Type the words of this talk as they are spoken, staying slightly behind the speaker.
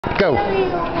go.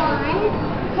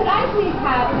 Could I please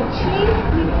have a cheese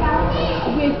pizza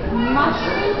with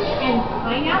mushrooms and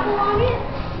pineapple on it?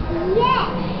 Yes.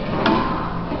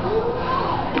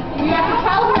 You have to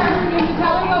tell her. You have to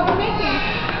tell her what we're making.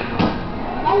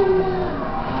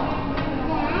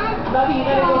 Bubby, you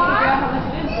better go figure out how much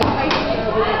it is. The price is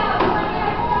over there.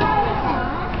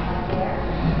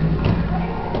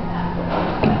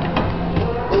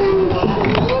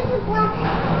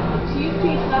 Cheese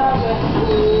pizza with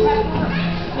pepper.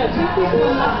 No, cheese pizza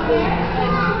with mushroom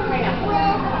and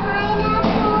pineapple.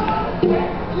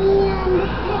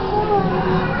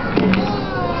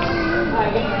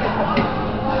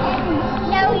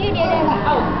 No, you didn't.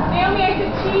 Oh, Naomi, I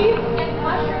said cheese and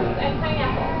mushrooms and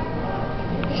pineapple.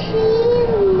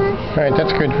 Cheese, mushrooms. Alright,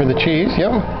 that's good for the cheese,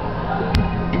 yep.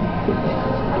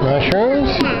 Mushrooms?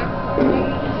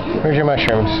 Where's your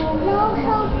mushrooms?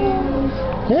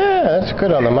 Yeah, that's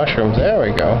good on the mushrooms. There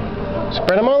we go.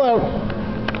 Spread them all out.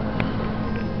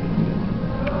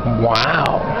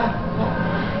 Wow.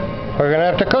 We're going to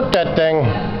have to cook that thing.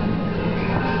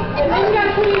 And then you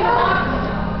gotta put it in the box.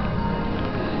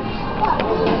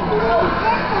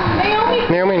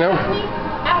 Naomi, no.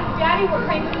 Ask Daddy what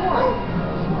kind you want.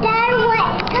 Dad,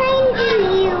 what kind do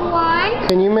you want?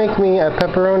 Can you make me a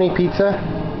pepperoni pizza?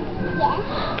 Yes.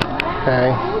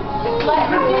 Okay. Let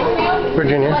Naomi.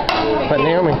 Virginia. Let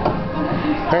Naomi.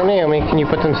 Alright, Naomi, can you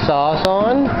put some sauce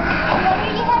on?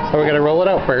 Or we gotta roll it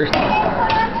out first.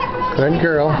 Good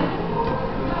girl.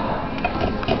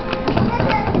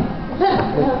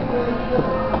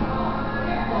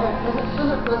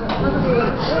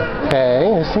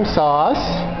 Okay, here's some sauce.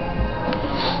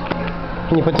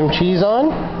 Can you put some cheese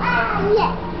on?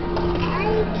 Yes.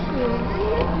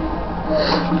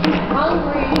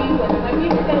 Hungry. My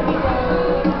pizza's gonna be done.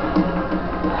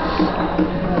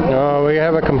 Oh, we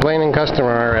have a complaining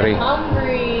customer already.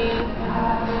 Hungry.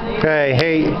 Okay,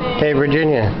 hey,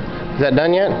 Virginia. Is that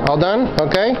done yet? All done?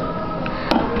 Okay. Hey,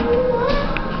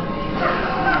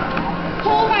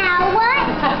 now what?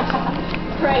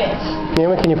 Credit.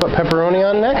 Naomi, can you put pepperoni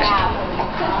on next?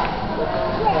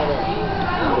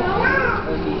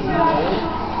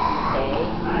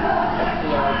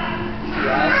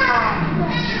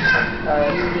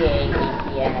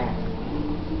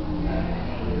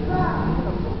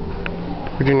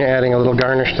 Virginia adding a little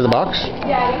garnish to the box.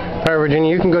 Daddy. Alright, Virginia,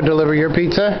 you can go deliver your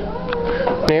pizza.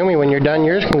 Naomi, when you're done,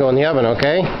 yours can go in the oven,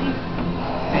 okay? Ooh,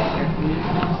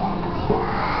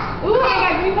 I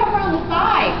got green pepper on the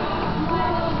side.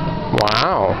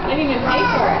 Wow. I didn't even pay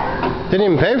for it. Didn't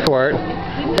even pay for it.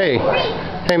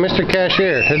 Hey, Mr.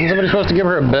 Cashier, isn't somebody supposed to give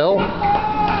her a bill?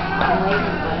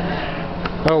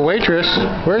 Oh, waitress.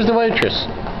 Where's the waitress?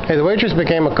 Hey, the waitress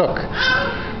became a cook.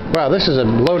 Wow, this is a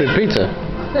loaded pizza.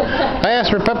 I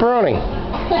asked for pepperoni.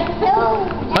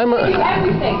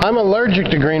 I'm allergic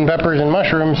to green peppers and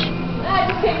mushrooms. I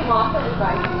just take them off. That was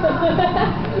fine.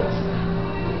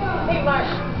 Hey, Mark.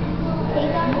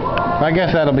 I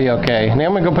guess that'll be okay.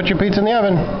 Naomi, go put your pizza in the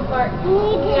oven. Mark.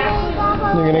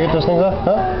 You're gonna get those things off?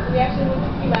 Huh? We actually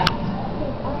moved to left.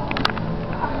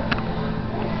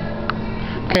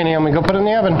 Okay, Naomi, go put it in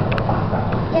the oven.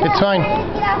 It's fine.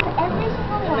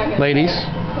 Ladies,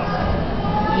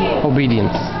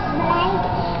 obedience.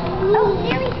 Oh,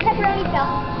 there's pepperoni fell.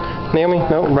 Naomi,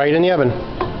 no, right in the oven.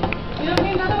 You don't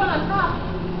need another one on top.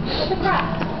 With the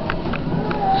crust.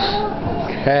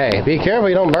 Okay, be careful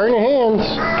you don't burn your hands.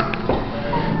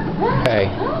 Okay.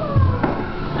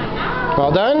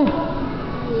 All done?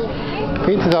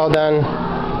 Pizza's all done.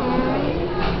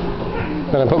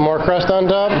 Gonna put more crust on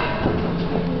top.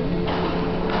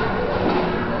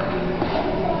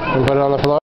 And put it on the floor.